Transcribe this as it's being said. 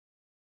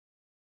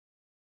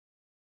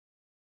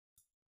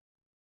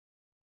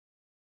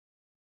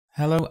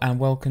Hello and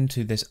welcome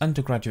to this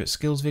undergraduate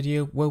skills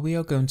video where we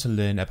are going to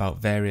learn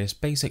about various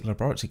basic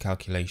laboratory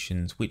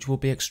calculations which will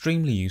be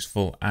extremely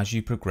useful as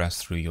you progress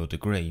through your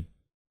degree.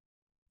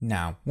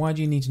 Now, why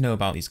do you need to know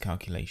about these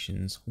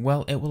calculations?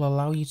 Well, it will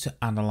allow you to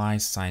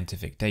analyse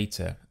scientific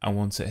data, and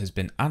once it has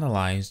been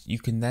analysed, you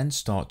can then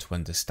start to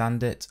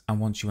understand it, and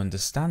once you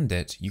understand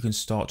it, you can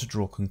start to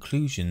draw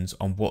conclusions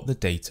on what the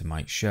data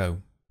might show.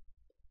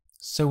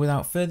 So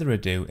without further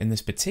ado, in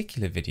this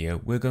particular video,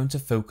 we're going to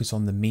focus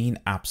on the mean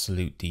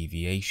absolute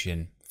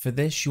deviation. For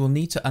this, you will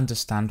need to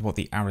understand what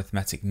the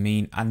arithmetic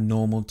mean and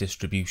normal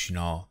distribution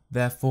are.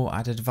 Therefore,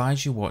 I'd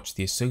advise you watch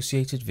the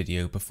associated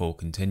video before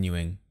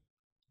continuing.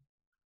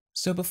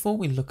 So before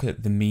we look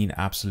at the mean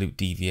absolute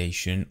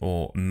deviation,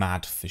 or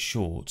MAD for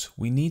short,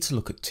 we need to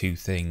look at two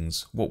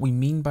things: what we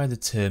mean by the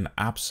term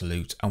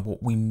absolute and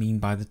what we mean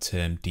by the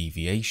term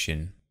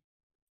deviation.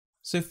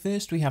 So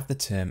first we have the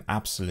term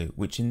absolute,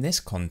 which in this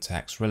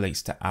context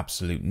relates to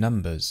absolute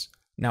numbers.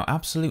 Now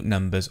absolute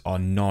numbers are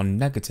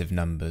non-negative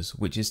numbers,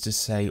 which is to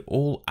say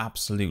all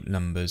absolute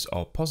numbers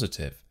are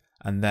positive,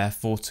 and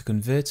therefore to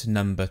convert a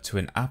number to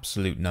an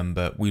absolute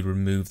number we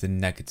remove the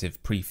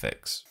negative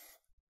prefix.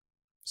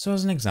 So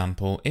as an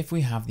example, if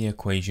we have the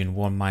equation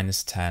 1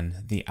 minus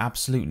 10, the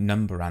absolute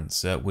number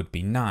answer would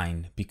be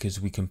 9, because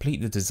we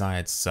complete the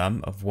desired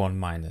sum of 1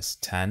 minus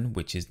 10,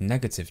 which is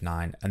negative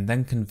 9, and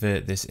then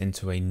convert this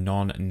into a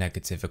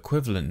non-negative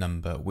equivalent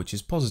number, which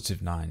is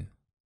positive 9.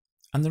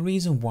 And the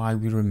reason why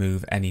we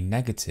remove any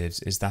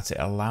negatives is that it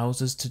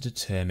allows us to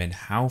determine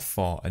how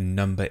far a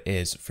number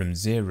is from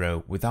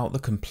 0 without the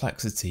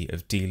complexity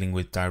of dealing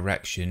with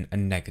direction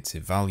and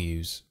negative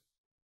values.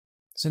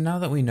 So now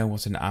that we know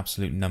what an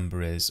absolute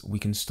number is, we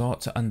can start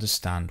to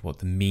understand what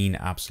the mean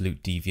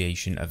absolute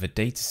deviation of a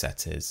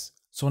dataset is.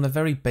 So on a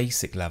very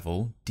basic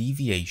level,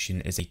 deviation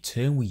is a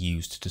term we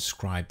use to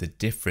describe the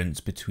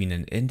difference between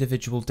an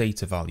individual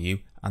data value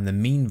and the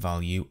mean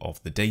value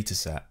of the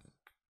dataset.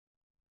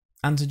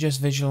 And to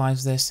just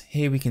visualize this,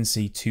 here we can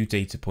see two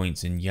data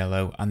points in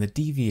yellow, and the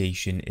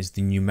deviation is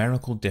the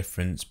numerical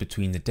difference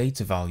between the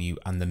data value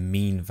and the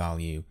mean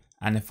value.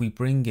 And if we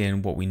bring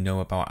in what we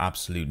know about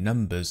absolute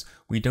numbers,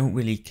 we don't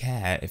really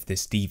care if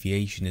this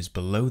deviation is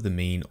below the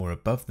mean or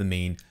above the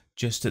mean,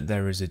 just that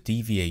there is a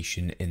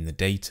deviation in the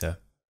data.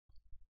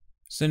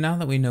 So now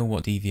that we know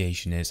what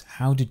deviation is,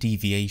 how do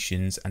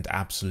deviations and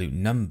absolute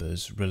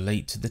numbers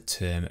relate to the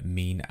term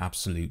mean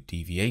absolute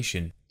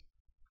deviation?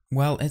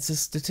 Well, it's a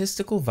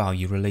statistical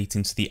value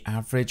relating to the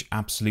average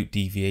absolute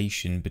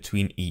deviation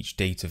between each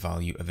data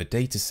value of a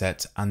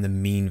dataset and the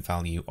mean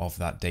value of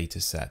that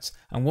dataset.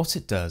 And what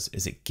it does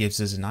is it gives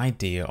us an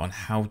idea on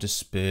how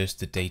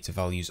dispersed the data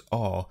values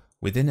are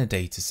within a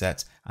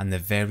dataset and the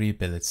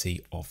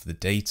variability of the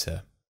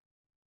data.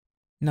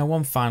 Now,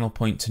 one final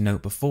point to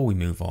note before we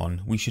move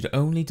on: we should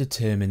only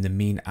determine the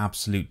mean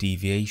absolute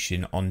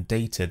deviation on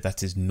data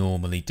that is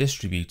normally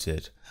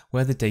distributed,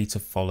 where the data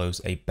follows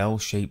a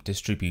bell-shaped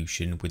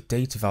distribution with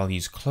data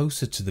values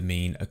closer to the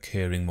mean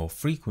occurring more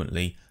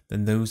frequently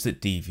than those that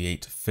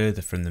deviate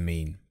further from the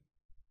mean.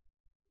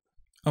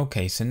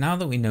 Okay, so now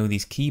that we know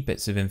these key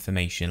bits of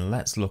information,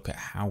 let's look at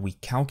how we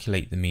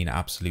calculate the mean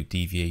absolute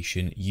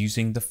deviation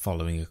using the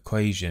following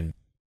equation.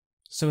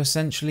 So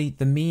essentially,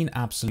 the mean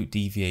absolute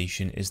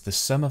deviation is the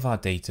sum of our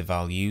data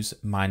values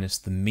minus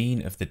the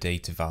mean of the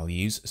data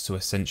values, so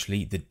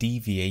essentially the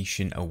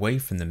deviation away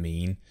from the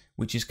mean,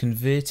 which is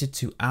converted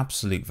to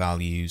absolute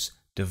values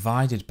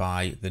divided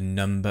by the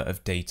number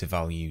of data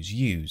values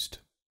used.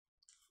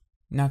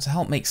 Now, to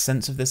help make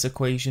sense of this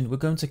equation, we're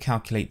going to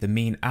calculate the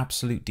mean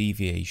absolute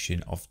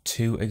deviation of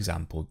two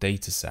example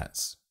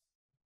datasets.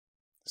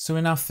 So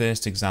in our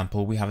first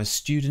example, we have a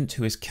student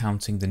who is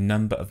counting the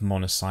number of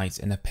monocytes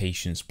in a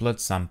patient's blood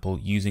sample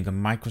using a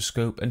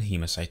microscope and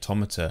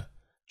hemocytometer.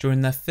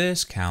 During their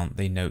first count,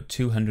 they note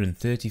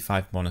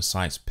 235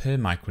 monocytes per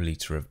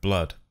microliter of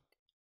blood.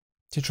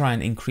 To try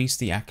and increase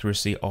the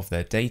accuracy of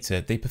their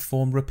data, they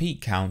perform repeat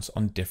counts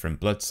on different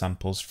blood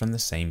samples from the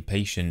same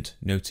patient,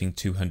 noting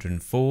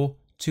 204,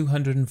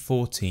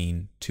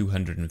 214,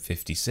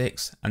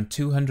 256, and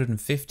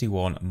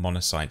 251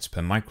 monocytes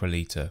per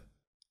microliter.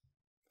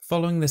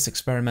 Following this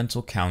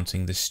experimental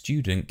counting, the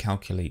student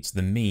calculates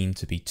the mean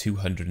to be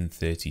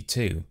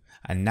 232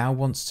 and now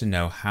wants to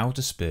know how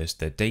dispersed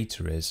their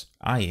data is,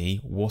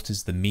 i.e. what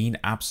is the mean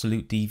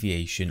absolute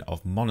deviation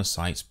of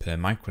monocytes per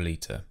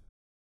microliter.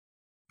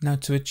 Now,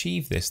 to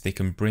achieve this, they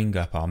can bring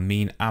up our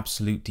mean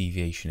absolute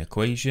deviation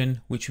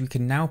equation, which we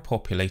can now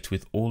populate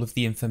with all of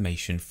the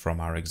information from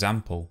our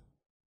example.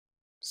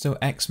 So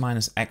x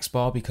minus x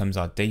bar becomes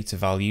our data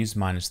values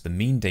minus the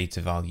mean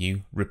data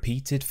value,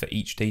 repeated for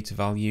each data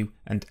value,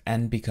 and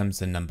n becomes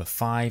the number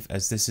 5,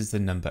 as this is the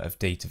number of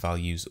data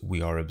values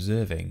we are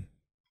observing.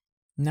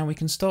 Now we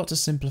can start to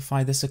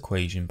simplify this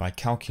equation by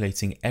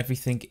calculating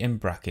everything in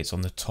brackets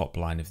on the top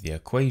line of the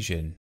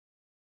equation.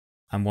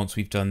 And once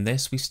we've done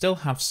this, we still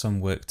have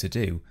some work to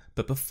do,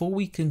 but before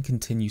we can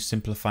continue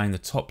simplifying the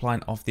top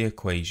line of the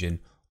equation,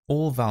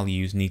 all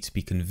values need to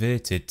be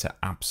converted to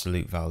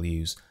absolute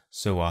values.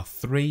 so our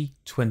 3,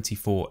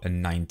 24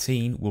 and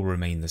 19 will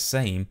remain the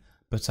same,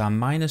 but our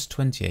minus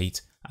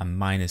 28 and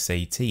minus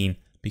 18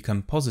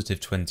 become positive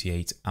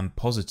 28 and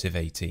positive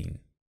 18.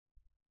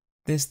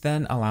 This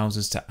then allows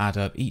us to add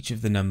up each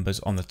of the numbers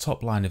on the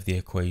top line of the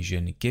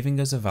equation, giving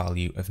us a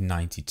value of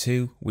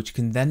 92, which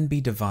can then be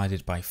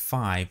divided by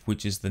 5,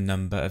 which is the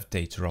number of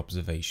data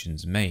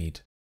observations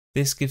made.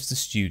 This gives the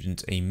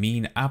student a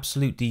mean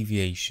absolute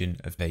deviation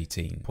of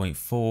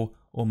 18.4,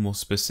 or more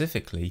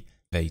specifically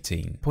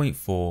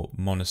 18.4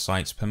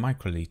 monocytes per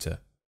microliter.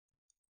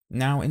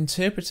 Now,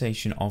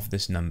 interpretation of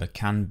this number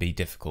can be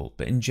difficult,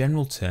 but in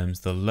general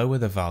terms, the lower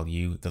the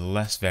value, the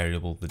less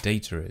variable the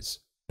data is.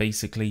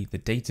 Basically, the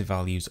data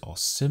values are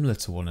similar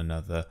to one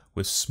another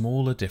with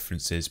smaller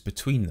differences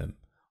between them.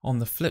 On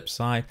the flip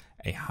side,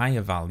 a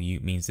higher value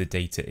means the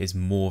data is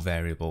more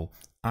variable,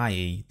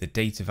 i.e. the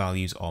data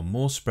values are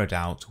more spread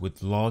out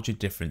with larger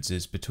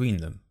differences between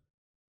them.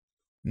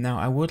 Now,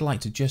 I would like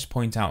to just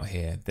point out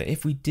here that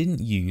if we didn't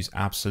use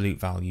absolute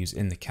values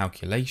in the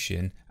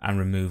calculation and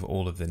remove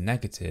all of the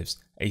negatives,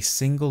 a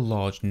single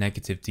large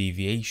negative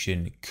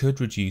deviation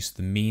could reduce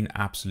the mean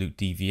absolute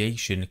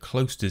deviation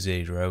close to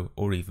 0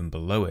 or even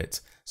below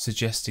it,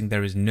 suggesting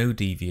there is no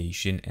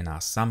deviation in our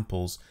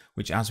samples,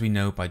 which, as we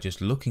know by just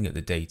looking at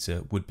the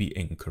data, would be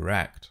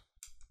incorrect.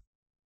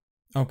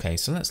 Okay,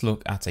 so let's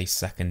look at a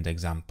second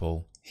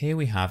example. Here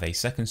we have a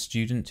second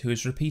student who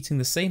is repeating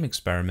the same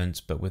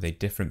experiment but with a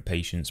different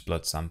patient's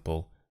blood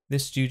sample.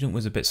 This student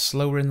was a bit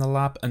slower in the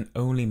lab and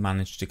only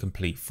managed to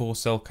complete 4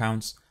 cell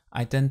counts,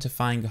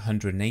 identifying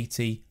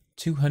 180,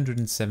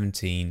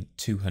 217,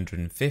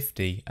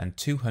 250 and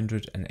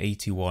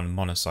 281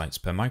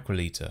 monocytes per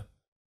microliter.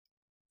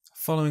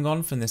 Following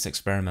on from this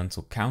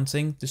experimental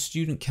counting, the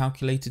student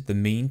calculated the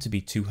mean to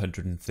be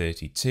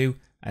 232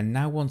 and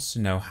now wants to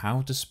know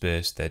how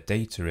dispersed their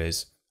data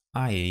is,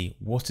 i.e.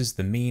 what is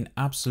the mean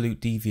absolute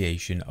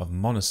deviation of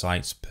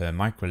monocytes per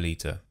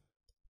microliter.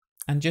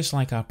 And just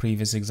like our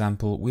previous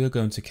example, we are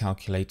going to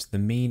calculate the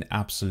mean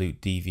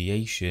absolute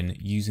deviation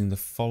using the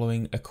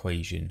following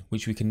equation,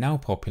 which we can now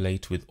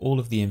populate with all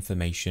of the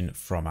information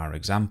from our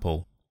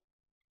example.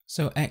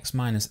 So x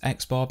minus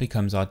x bar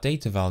becomes our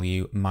data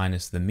value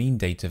minus the mean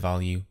data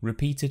value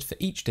repeated for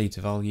each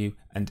data value,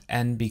 and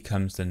n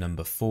becomes the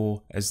number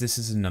 4 as this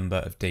is the number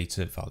of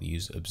data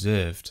values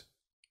observed.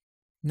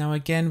 Now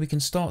again, we can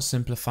start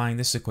simplifying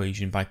this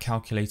equation by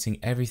calculating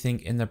everything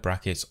in the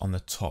brackets on the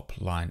top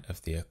line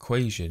of the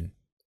equation.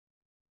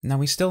 Now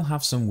we still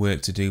have some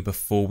work to do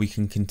before we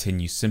can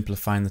continue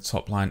simplifying the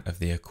top line of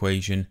the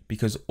equation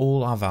because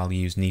all our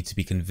values need to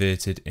be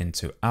converted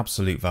into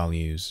absolute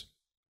values.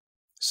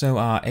 So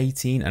our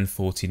 18 and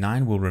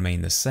 49 will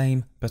remain the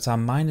same, but our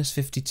minus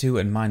 52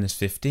 and minus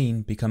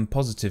 15 become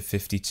positive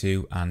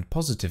 52 and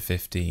positive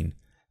 15.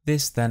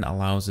 This then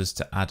allows us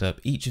to add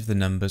up each of the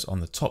numbers on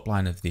the top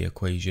line of the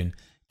equation,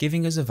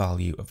 giving us a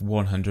value of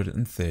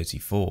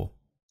 134.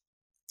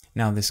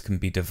 Now this can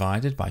be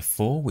divided by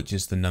 4, which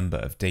is the number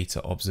of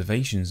data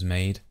observations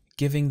made,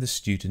 giving the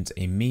student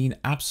a mean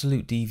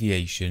absolute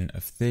deviation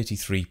of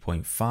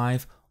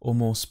 33.5, or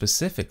more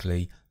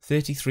specifically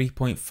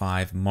 33.5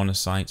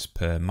 monocytes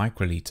per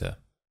microliter.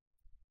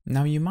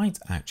 Now you might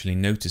actually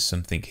notice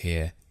something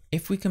here.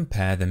 If we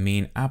compare the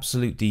mean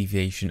absolute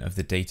deviation of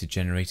the data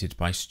generated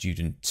by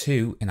student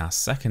 2 in our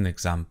second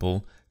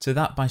example to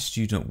that by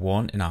student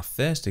 1 in our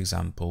first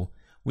example,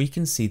 we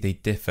can see they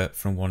differ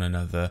from one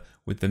another,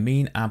 with the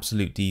mean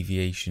absolute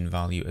deviation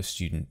value of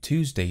student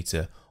 2's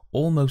data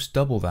almost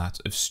double that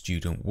of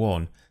student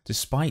 1,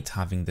 despite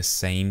having the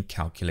same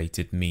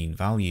calculated mean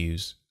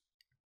values.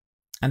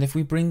 And if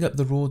we bring up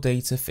the raw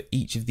data for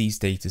each of these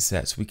data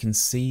sets, we can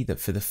see that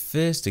for the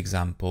first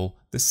example,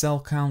 the cell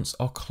counts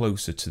are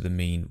closer to the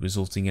mean,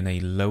 resulting in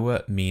a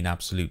lower mean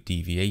absolute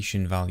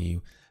deviation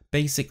value.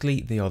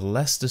 Basically, they are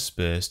less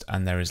dispersed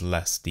and there is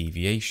less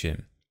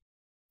deviation.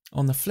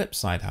 On the flip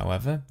side,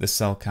 however, the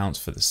cell counts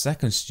for the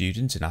second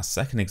student in our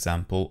second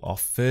example are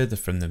further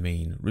from the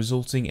mean,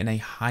 resulting in a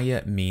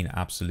higher mean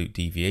absolute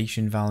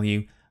deviation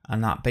value,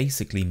 and that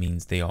basically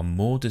means they are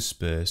more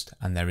dispersed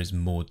and there is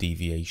more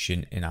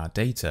deviation in our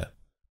data.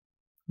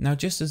 Now,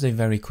 just as a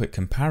very quick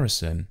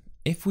comparison,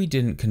 if we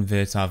didn't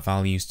convert our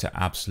values to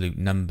absolute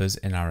numbers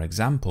in our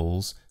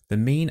examples, the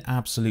mean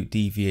absolute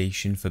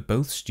deviation for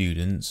both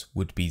students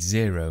would be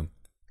 0,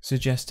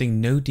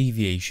 suggesting no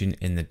deviation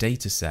in the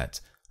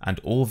dataset, and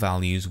all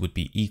values would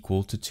be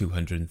equal to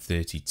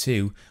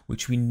 232,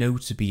 which we know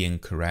to be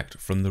incorrect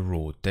from the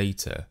raw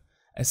data.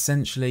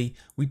 Essentially,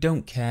 we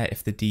don't care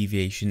if the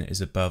deviation is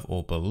above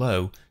or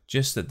below,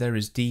 just that there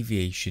is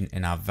deviation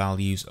in our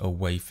values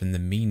away from the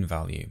mean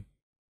value.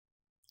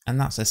 And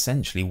that's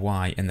essentially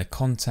why, in the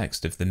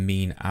context of the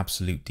mean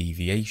absolute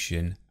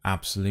deviation,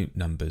 absolute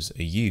numbers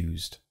are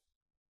used.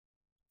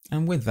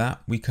 And with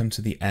that, we come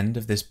to the end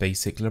of this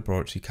basic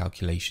laboratory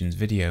calculations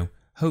video.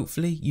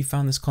 Hopefully you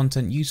found this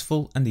content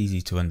useful and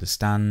easy to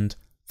understand.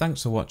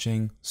 Thanks for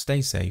watching,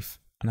 stay safe,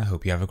 and I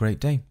hope you have a great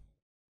day.